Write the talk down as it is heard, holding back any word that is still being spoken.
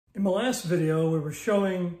In my last video, we were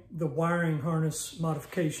showing the wiring harness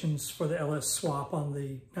modifications for the LS swap on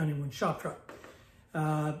the 91 shop truck.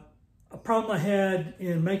 A problem I had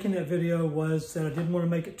in making that video was that I didn't want to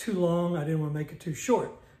make it too long. I didn't want to make it too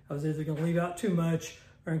short. I was either going to leave out too much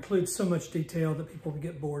or include so much detail that people would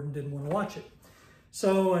get bored and didn't want to watch it.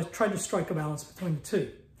 So I tried to strike a balance between the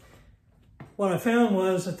two. What I found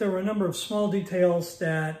was that there were a number of small details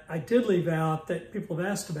that I did leave out that people have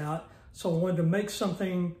asked about. So I wanted to make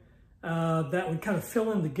something that would kind of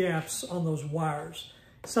fill in the gaps on those wires.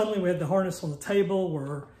 Suddenly we had the harness on the table,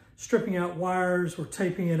 we're stripping out wires, we're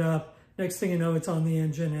taping it up. Next thing you know, it's on the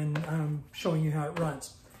engine and I'm showing you how it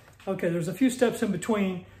runs. Okay, there's a few steps in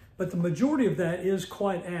between, but the majority of that is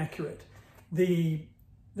quite accurate.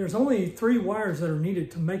 There's only 3 wires that are needed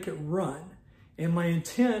to make it run. And my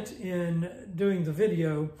intent in doing the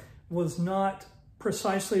video was not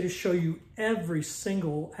precisely to show you every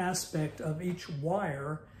single aspect of each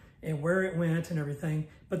wire and where it went and everything,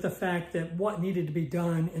 but the fact that what needed to be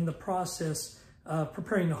done in the process of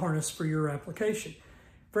preparing the harness for your application.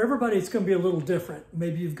 For everybody, it's going to be a little different.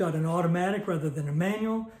 Maybe you've got an automatic rather than a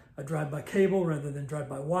manual, a drive-by cable rather than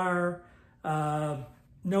drive-by-wire,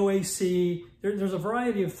 no AC. There's a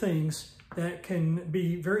variety of things that can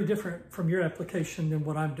be very different from your application than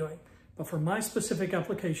what I'm doing. But for my specific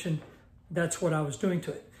application, that's what I was doing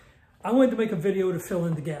to it. I wanted to make a video to fill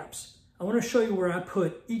in the gaps. I want to show you where I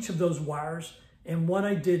put each of those wires and what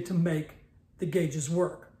I did to make the gauges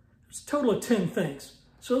work. There's a total of 10 things.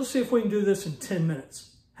 So let's see if we can do this in 10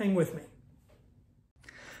 minutes. Hang with me.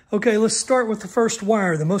 Okay, let's start with the first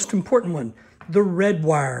wire, the most important one, the red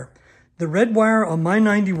wire. The red wire on my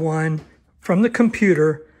 91 from the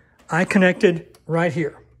computer, I connected right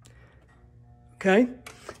here. Okay,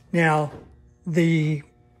 now the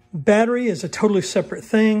battery is a totally separate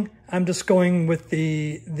thing. I'm just going with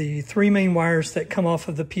the 3 main wires that come off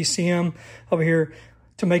of the PCM over here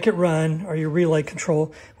to make it run, or your relay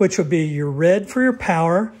control, which would be your red for your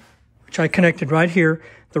power, which I connected right here.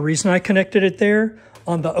 The reason I connected it there,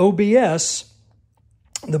 on the OBS,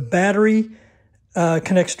 the battery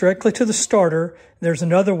connects directly to the starter. There's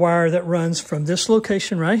another wire that runs from this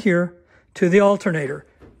location right here to the alternator.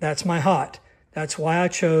 That's my hot. That's why I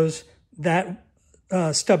chose that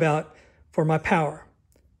stub out for my power.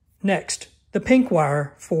 Next, the pink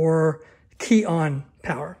wire for key on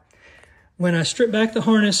power. When I strip back the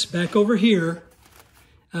harness back over here,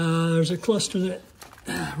 there's a cluster that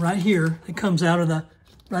right here that comes out of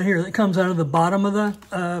the bottom of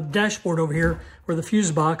the dashboard over here where the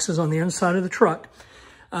fuse box is on the inside of the truck.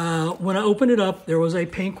 When I opened it up, there was a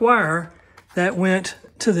pink wire that went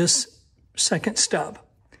to this second stub.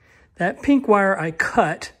 That pink wire I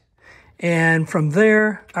cut, and from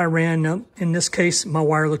there I ran, in this case my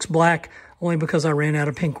wire looks black only because I ran out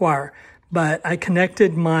of pink wire, but I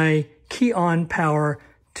connected my key on power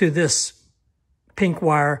to this pink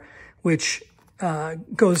wire, which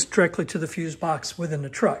goes directly to the fuse box within the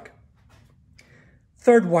truck.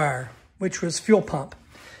 Third wire, which was fuel pump.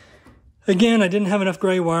 Again, I didn't have enough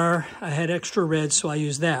gray wire. I had extra red, so I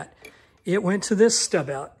used that. It went to this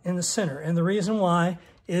stub out in the center. And the reason why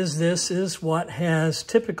is this is what has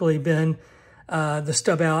typically been the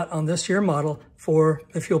stub out on this year model for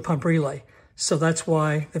the fuel pump relay. So that's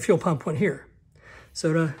why the fuel pump went here.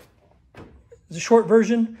 So the short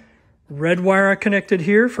version, red wire I connected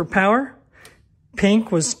here for power.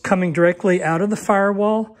 Pink was coming directly out of the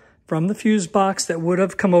firewall from the fuse box that would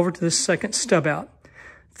have come over to this second stub out.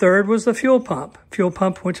 Third was the fuel pump. Fuel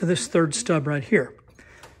pump went to this third stub right here.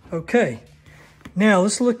 Okay, now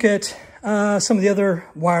let's look at some of the other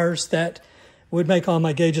wires that would make all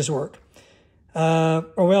my gauges work.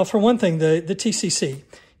 Well, for one thing, the TCC.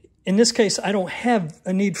 In this case, I don't have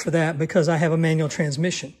a need for that because I have a manual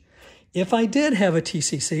transmission. If I did have a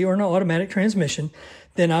TCC or an automatic transmission,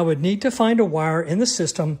 then I would need to find a wire in the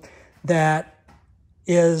system that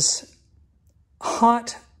is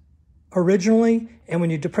hot originally, and when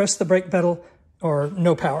you depress the brake pedal, or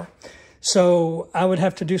no power. So I would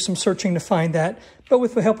have to do some searching to find that, but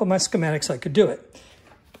with the help of my schematics, I could do it.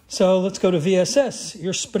 So let's go to VSS,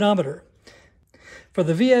 your speedometer. For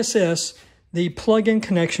the VSS, the plug-in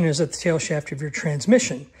connection is at the tail shaft of your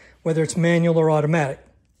transmission, whether it's manual or automatic.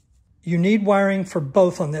 You need wiring for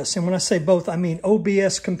both on this. And when I say both, I mean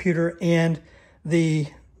OBS computer and the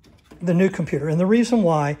new computer. And the reason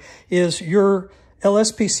why is your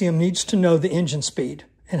LSPCM needs to know the engine speed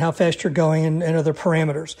and how fast you're going and other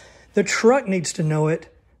parameters. The truck needs to know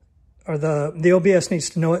it, or the OBS needs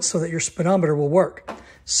to know it so that your speedometer will work.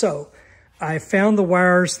 So I found the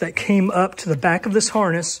wires that came up to the back of this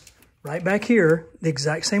harness, right back here, the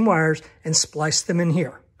exact same wires, and spliced them in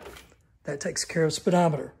here. That takes care of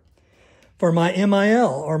speedometer. for my MIL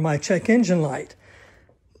or my check engine light.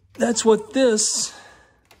 That's what this,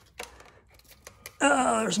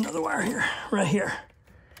 there's another wire here, right here.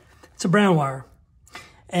 It's a brown wire.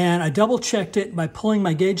 And I double checked it by pulling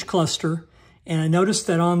my gauge cluster, and I noticed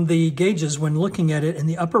that on the gauges when looking at it in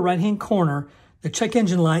the upper right hand corner, the check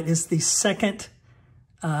engine light is the second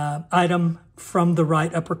item from the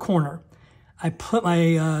right upper corner. I put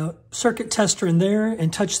my circuit tester in there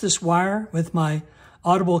and touched this wire with my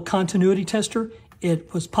audible continuity tester.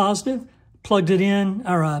 It was positive, plugged it in,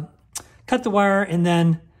 or cut the wire, and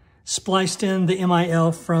then spliced in the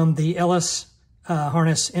MIL from the LS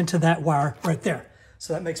harness into that wire right there.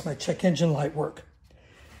 So that makes my check engine light work.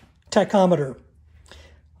 Tachometer.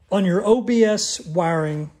 On your OBS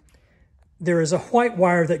wiring, there is a white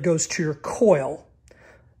wire that goes to your coil.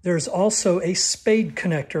 There's also a spade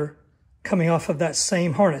connector coming off of that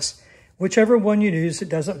same harness. Whichever one you use, it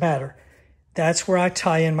doesn't matter. That's where I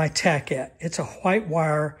tie in my tach at. It's a white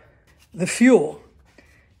wire. The fuel.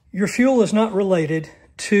 Your fuel is not related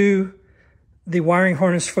to the wiring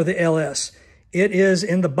harness for the LS. It is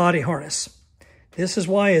in the body harness. This is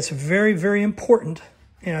why it's very, very important,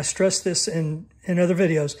 and I stress this in other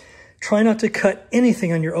videos, try not to cut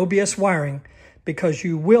anything on your OBS wiring because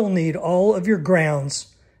you will need all of your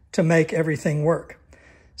grounds to make everything work.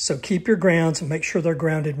 So keep your grounds and make sure they're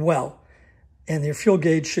grounded well, and your fuel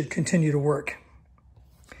gauge should continue to work.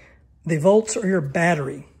 The volts are your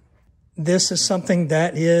battery. This is something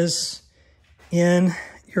that is in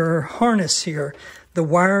your harness here. The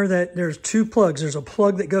wire that, there's two plugs. There's a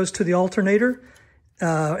plug that goes to the alternator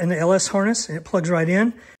in the LS harness, and it plugs right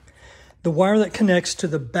in. The wire that connects to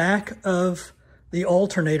the back of the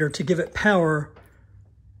alternator to give it power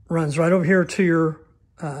runs right over here to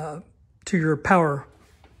your power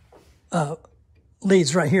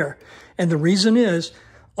leads right here. And the reason is,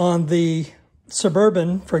 on the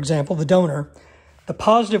Suburban, for example, the donor, the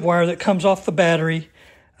positive wire that comes off the battery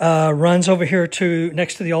runs over here to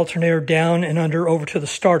next to the alternator, down and under over to the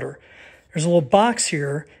starter. There's a little box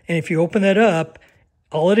here, and if you open that up,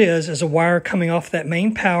 all it is a wire coming off that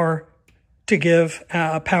main power to give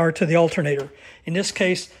power to the alternator. In this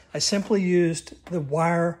case, I simply used the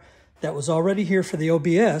wire that was already here for the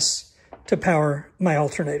OBS to power my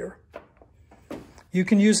alternator. You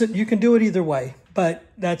can use it, you can do it either way, but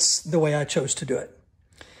that's the way I chose to do it.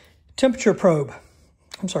 Temperature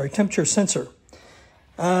sensor.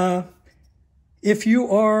 If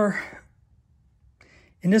you are,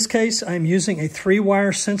 in this case, I'm using a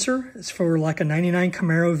 3-wire sensor. It's for like a 99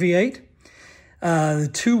 Camaro V8. The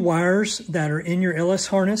 2 wires that are in your LS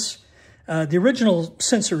harness, the original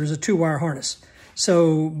sensor is a 2-wire harness.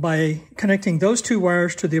 So by connecting those 2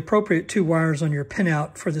 wires to the appropriate 2 wires on your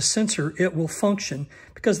pinout for the sensor, it will function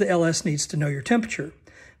because the LS needs to know your temperature.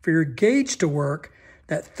 For your gauge to work,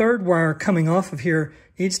 that 3rd wire coming off of here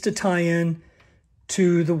needs to tie in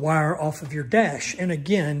to the wire off of your dash. And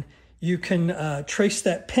again, you can trace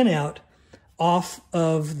that pinout off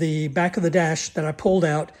of the back of the dash that I pulled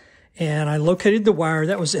out, and I located the wire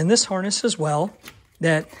that was in this harness as well,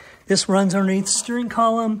 that this runs underneath the steering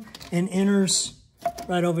column and enters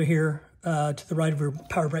right over here to the right of your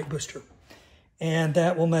power brake booster. And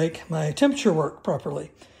that will make my temperature work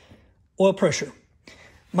properly. Oil pressure.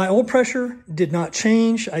 My oil pressure did not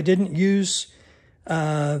change. I didn't use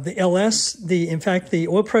the LS. In fact, the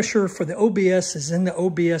oil pressure for the OBS is in the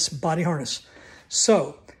OBS body harness.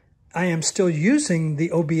 So I am still using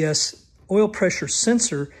the OBS oil pressure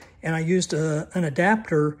sensor, and I used an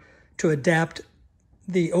adapter to adapt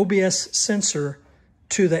the OBS sensor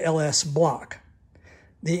to the LS block.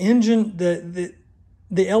 The engine,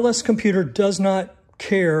 the LS computer does not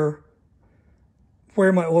care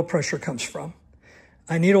where my oil pressure comes from.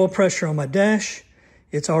 I need oil pressure on my dash.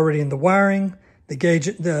 It's already in the wiring. The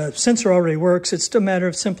gauge, the sensor already works. It's just a matter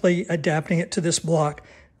of simply adapting it to this block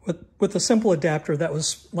with a simple adapter that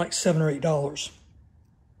was like $7 or $8.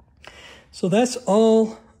 So that's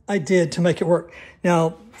all I did to make it work.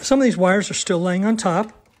 Now, some of these wires are still laying on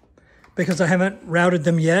top because I haven't routed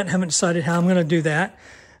them yet, haven't decided how I'm going to do that.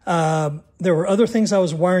 There were other things I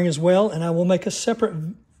was wiring as well, and I will make a separate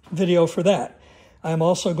video for that. I'm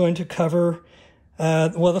also going to cover,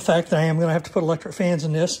 the fact that I am going to have to put electric fans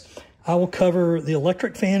in this. I will cover the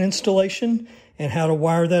electric fan installation and how to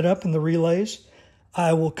wire that up in the relays.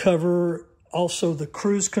 I will cover also the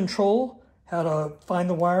cruise control, how to find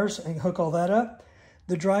the wires and hook all that up.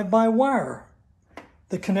 The drive-by-wire,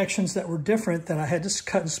 the connections that were different that I had to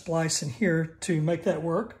cut and splice in here to make that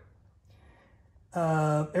work.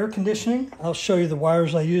 Air conditioning, I'll show you the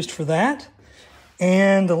wires I used for that.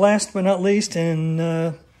 And the last but not least, and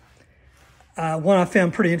one I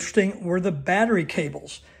found pretty interesting, were the battery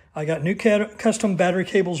cables. I got new custom battery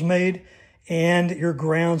cables made, and your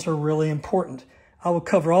grounds are really important. I will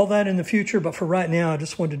cover all that in the future, but for right now, I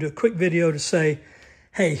just wanted to do a quick video to say,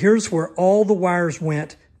 hey, here's where all the wires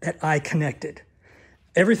went that I connected.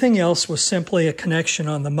 Everything else was simply a connection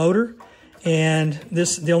on the motor, and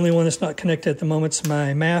the only one that's not connected at the moment is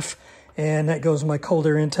my MAF, and that goes in my cold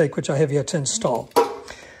air intake, which I have yet to install.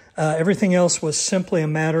 Everything else was simply a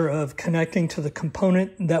matter of connecting to the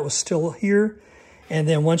component that was still here. And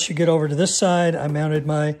then once you get over to this side, I mounted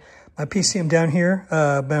my PCM down here,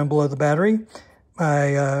 down below the battery.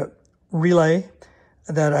 My relay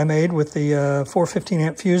that I made with the 415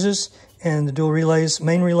 amp fuses and the dual relays,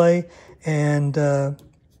 main relay, and the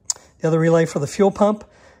other relay for the fuel pump,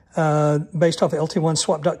 based off of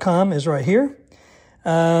LT1swap.com, is right here.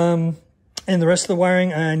 And the rest of the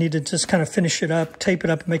wiring, I need to just kind of finish it up, tape it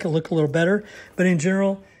up, and make it look a little better. But in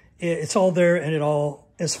general, it's all there, and it all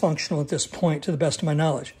is functional at this point, to the best of my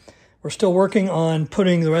knowledge. We're still working on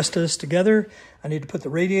putting the rest of this together. I need to put the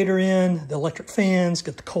radiator in, the electric fans,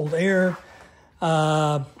 get the cold air.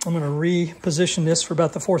 I'm going to reposition this for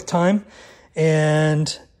about the 4th time,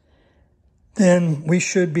 and then we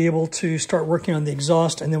should be able to start working on the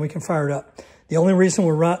exhaust, and then we can fire it up. The only reason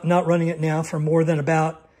we're not running it now for more than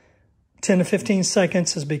about 10 to 15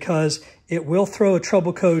 seconds is because it will throw a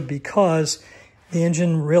trouble code, because the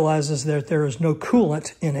engine realizes that there is no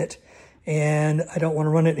coolant in it, and I don't want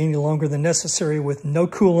to run it any longer than necessary with no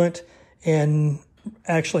coolant and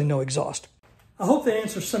actually no exhaust. I hope that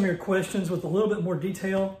answers some of your questions with a little bit more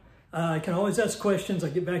detail. I can always ask questions.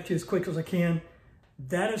 I'll get back to you as quick as I can.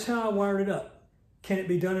 That is how I wired it up. Can it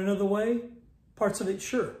be done another way? Parts of it,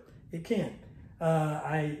 sure, it can.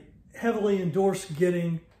 I heavily endorse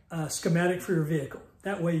getting a schematic for your vehicle.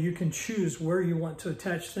 That way you can choose where you want to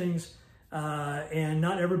attach things, and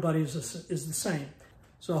not everybody is the same.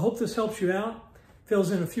 So I hope this helps you out,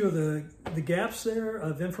 fills in a few of the gaps there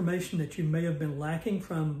of information that you may have been lacking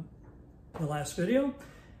from the last video.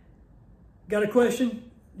 Got a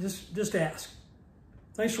question? Just ask.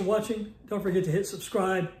 Thanks for watching. Don't forget to hit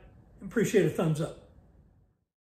subscribe. Appreciate a thumbs up.